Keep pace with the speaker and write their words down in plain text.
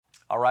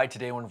All right,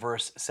 today we're in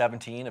verse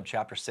 17 of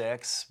chapter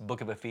 6, book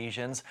of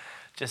Ephesians.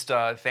 Just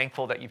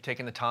thankful that you've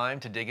taken the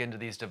time to dig into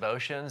these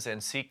devotions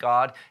and seek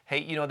God.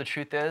 Hey, the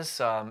truth is,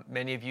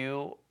 many of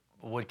you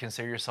would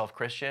consider yourself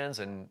Christians,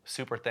 and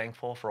super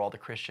thankful for all the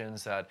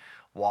Christians that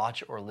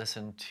watch or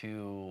listen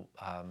to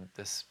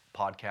this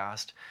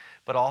podcast.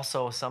 But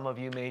also, some of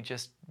you may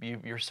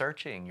you're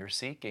searching, you're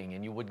seeking,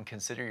 and you wouldn't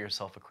consider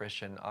yourself a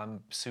Christian. I'm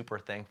super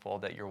thankful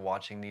that you're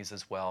watching these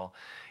as well.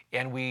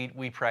 And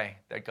we pray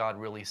that God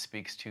really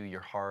speaks to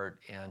your heart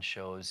and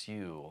shows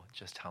you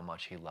just how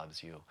much He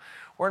loves you.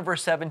 We're in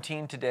verse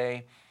 17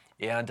 today,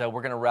 and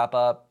we're going to wrap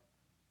up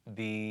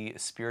the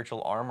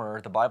spiritual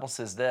armor. The Bible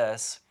says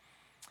this,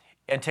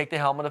 and take the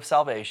helmet of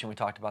salvation. We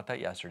talked about that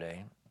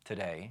yesterday,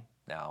 today,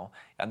 now.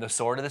 And the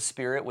sword of the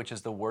Spirit, which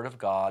is the word of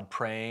God,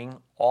 praying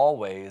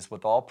always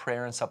with all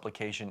prayer and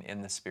supplication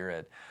in the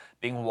Spirit,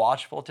 being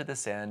watchful to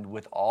this end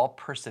with all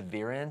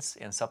perseverance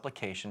and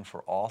supplication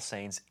for all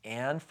saints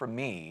and for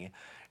me.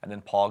 And then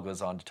Paul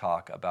goes on to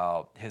talk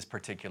about his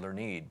particular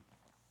need.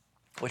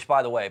 Which,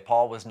 by the way,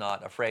 Paul was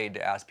not afraid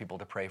to ask people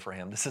to pray for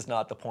him. This is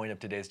not the point of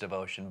today's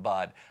devotion,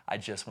 but I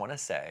just want to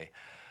say,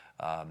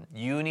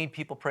 you need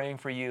people praying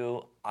for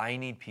you. I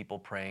need people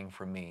praying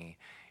for me.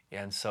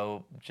 And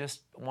so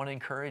just want to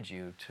encourage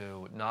you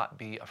to not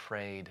be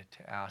afraid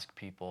to ask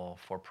people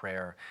for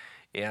prayer.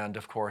 And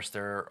of course,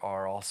 there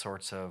are all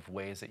sorts of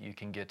ways that you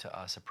can get to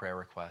us a prayer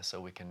request so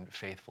we can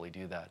faithfully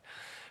do that.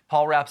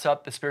 Paul wraps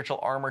up the spiritual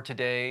armor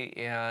today,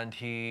 and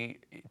he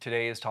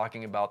today is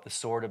talking about the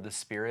sword of the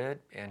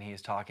Spirit, and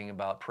he's talking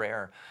about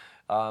prayer.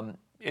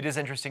 It is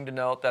interesting to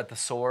note that the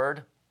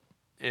sword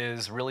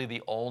is really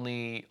the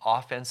only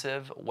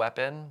offensive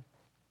weapon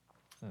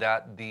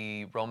that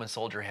the Roman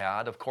soldier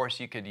had. Of course,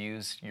 you could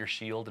use your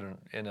shield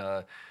in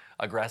a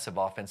aggressive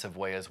offensive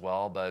way as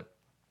well, but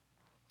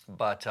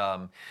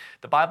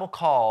the Bible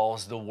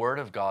calls the Word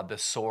of God the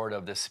sword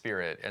of the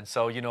Spirit. And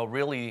so,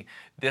 really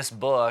this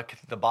book,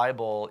 the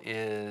Bible,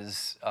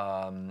 is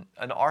an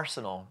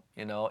arsenal,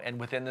 and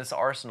within this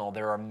arsenal,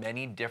 there are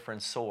many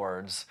different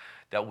swords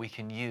that we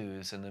can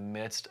use in the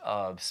midst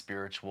of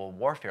spiritual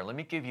warfare. Let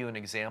me give you an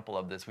example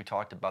of this. We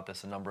talked about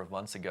this a number of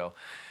months ago.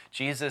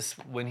 Jesus,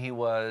 when he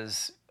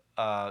was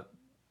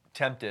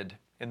tempted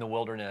in the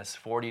wilderness,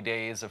 40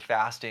 days of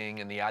fasting,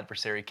 and the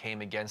adversary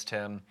came against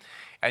him.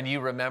 And you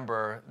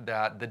remember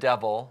that the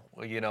devil,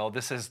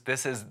 this is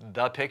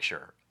the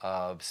picture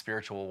of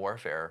spiritual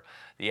warfare.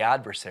 The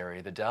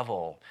adversary, the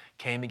devil,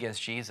 came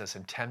against Jesus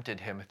and tempted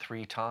him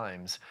 3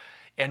 times.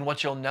 And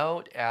what you'll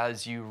note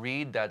as you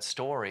read that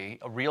story,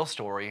 real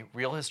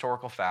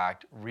historical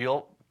fact,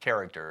 real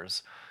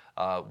characters,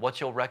 what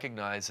you'll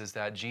recognize is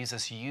that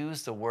Jesus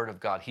used the Word of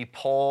God. He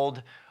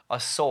pulled a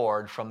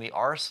sword from the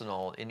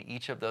arsenal in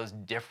each of those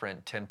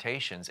different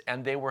temptations.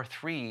 And they were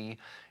 3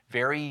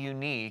 very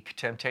unique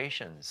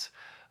temptations.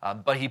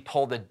 But he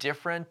pulled a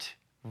different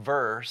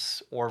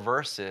verse or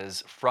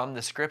verses from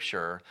the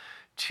Scripture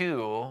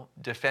to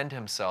defend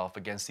himself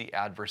against the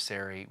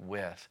adversary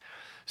with.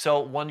 So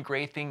one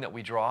great thing that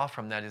we draw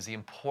from that is the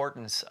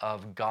importance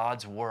of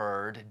God's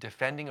Word,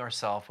 defending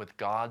ourselves with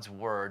God's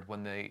Word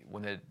when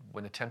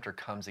the tempter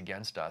comes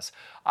against us.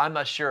 I'm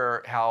not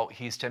sure how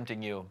he's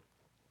tempting you.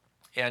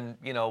 And,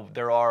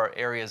 there are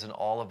areas in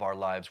all of our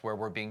lives where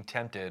we're being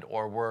tempted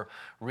or we're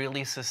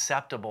really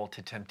susceptible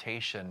to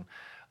temptation.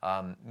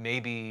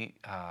 Maybe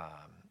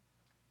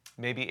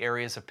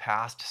areas of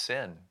past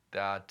sin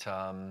that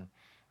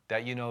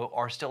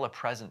are still a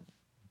present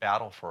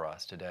battle for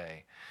us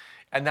today.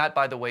 And that,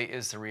 by the way,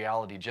 is the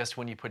reality. Just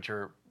when you put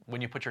your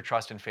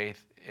trust and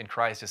faith in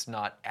Christ, it's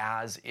not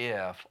as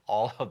if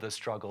all of the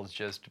struggles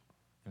just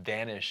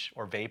vanish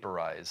or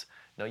vaporize.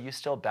 No, you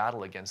still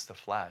battle against the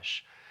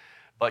flesh.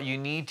 But you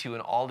need to,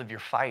 in all of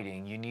your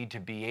fighting, you need to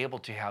be able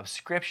to have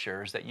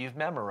scriptures that you've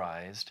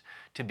memorized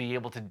to be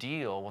able to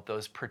deal with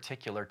those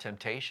particular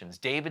temptations.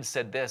 David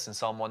said this in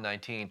Psalm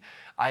 119,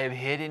 I have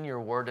hidden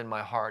your word in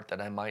my heart that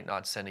I might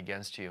not sin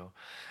against you.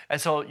 And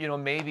so,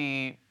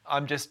 maybe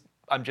I'm just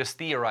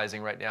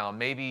theorizing right now.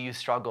 Maybe you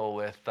struggle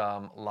with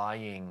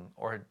lying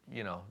or,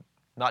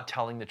 not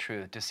telling the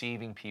truth,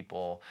 deceiving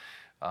people,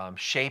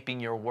 shaping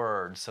your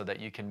words so that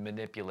you can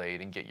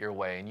manipulate and get your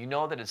way, and you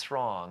know that it's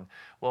wrong.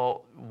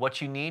 Well, what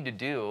you need to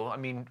do,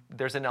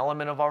 there's an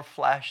element of our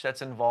flesh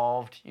that's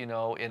involved, in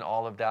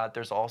all of that.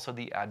 There's also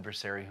the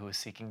adversary who is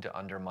seeking to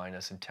undermine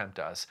us and tempt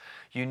us.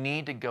 You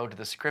need to go to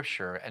the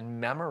Scripture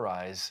and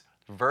memorize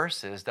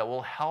verses that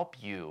will help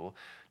you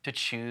to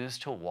choose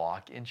to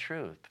walk in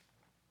truth.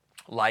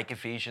 Like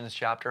Ephesians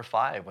chapter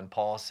 5, when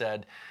Paul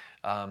said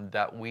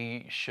that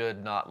we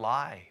should not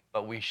lie,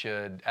 but we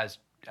should,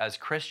 as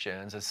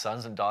Christians, as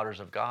sons and daughters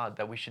of God,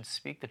 that we should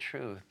speak the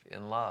truth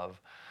in love.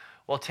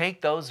 Well,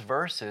 take those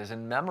verses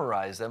and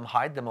memorize them,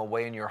 hide them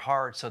away in your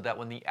heart so that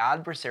when the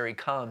adversary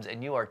comes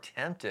and you are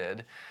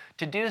tempted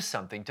to do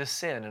something, to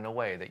sin in a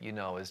way that you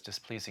know is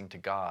displeasing to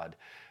God,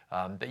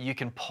 that you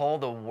can pull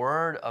the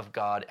Word of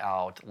God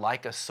out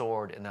like a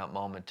sword in that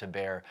moment to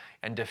bear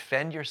and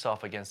defend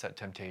yourself against that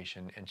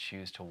temptation and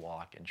choose to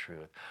walk in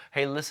truth.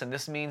 Hey, listen,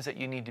 this means that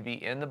you need to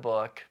be in the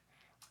book,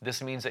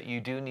 This means that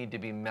you do need to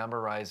be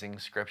memorizing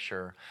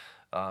Scripture,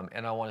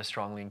 and I want to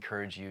strongly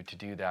encourage you to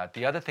do that.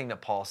 The other thing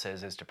that Paul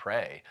says is to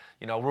pray.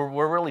 You know,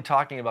 we're really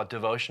talking about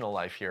devotional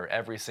life here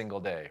every single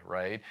day,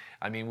 right?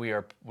 I mean, we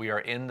are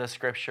in the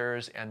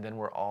Scriptures, and then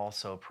we're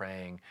also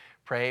praying.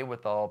 Pray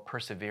with all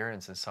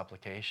perseverance and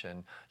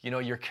supplication. You know,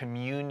 your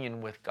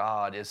communion with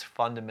God is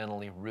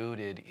fundamentally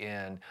rooted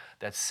in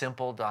that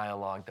simple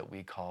dialogue that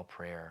we call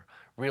prayer.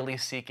 Really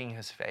seeking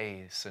His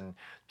face and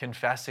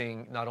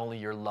confessing not only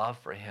your love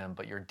for Him,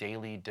 but your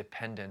daily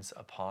dependence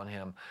upon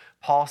Him.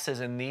 Paul says,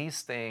 in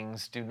these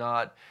things, do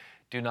not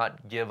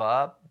give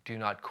up, do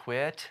not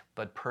quit,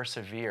 but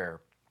persevere.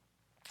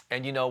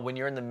 And you know, when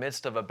you're in the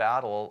midst of a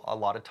battle, a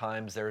lot of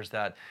times there's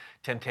that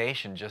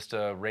temptation just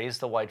to raise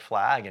the white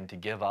flag and to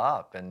give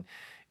up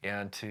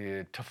and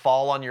to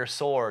fall on your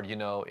sword, you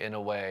know, in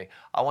a way.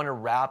 I want to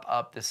wrap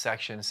up this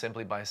section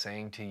simply by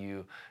saying to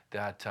you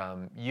that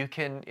you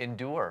can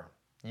endure.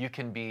 You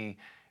can be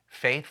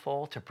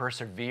faithful to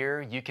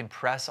persevere. You can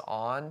press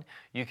on.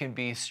 You can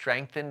be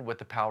strengthened with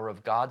the power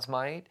of God's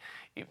might.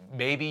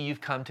 Maybe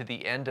you've come to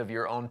the end of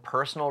your own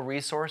personal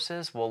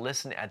resources. Well,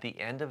 listen, at the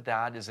end of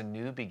that is a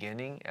new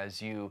beginning as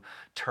you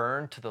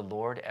turn to the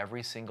Lord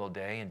every single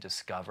day and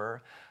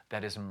discover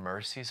that His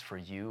mercies for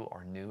you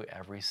are new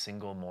every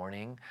single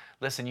morning.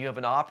 Listen, you have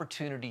an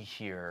opportunity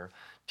here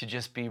to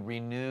just be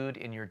renewed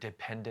in your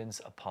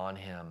dependence upon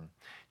Him,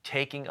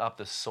 taking up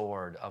the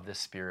sword of the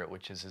Spirit,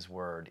 which is His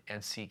Word,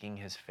 and seeking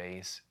His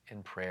face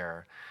in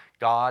prayer.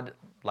 God,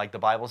 like the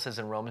Bible says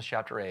in Romans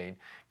chapter 8,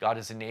 God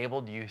has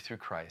enabled you through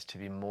Christ to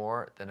be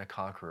more than a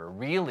conqueror,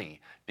 really,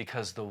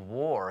 because the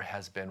war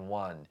has been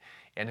won.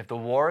 And if the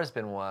war has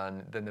been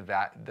won, then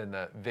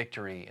the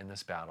victory in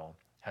this battle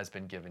has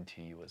been given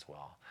to you as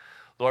well.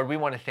 Lord, we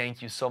want to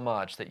thank you so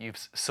much that you've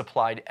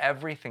supplied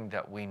everything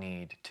that we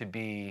need to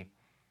be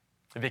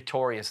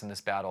victorious in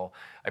this battle.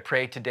 I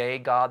pray today,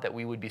 God, that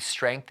we would be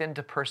strengthened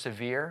to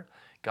persevere,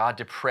 God,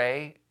 to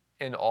pray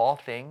in all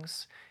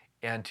things,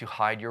 and to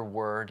hide your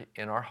word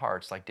in our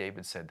hearts, like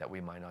David said, that we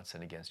might not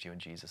sin against you. In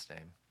Jesus'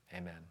 name,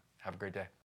 amen. Have a great day.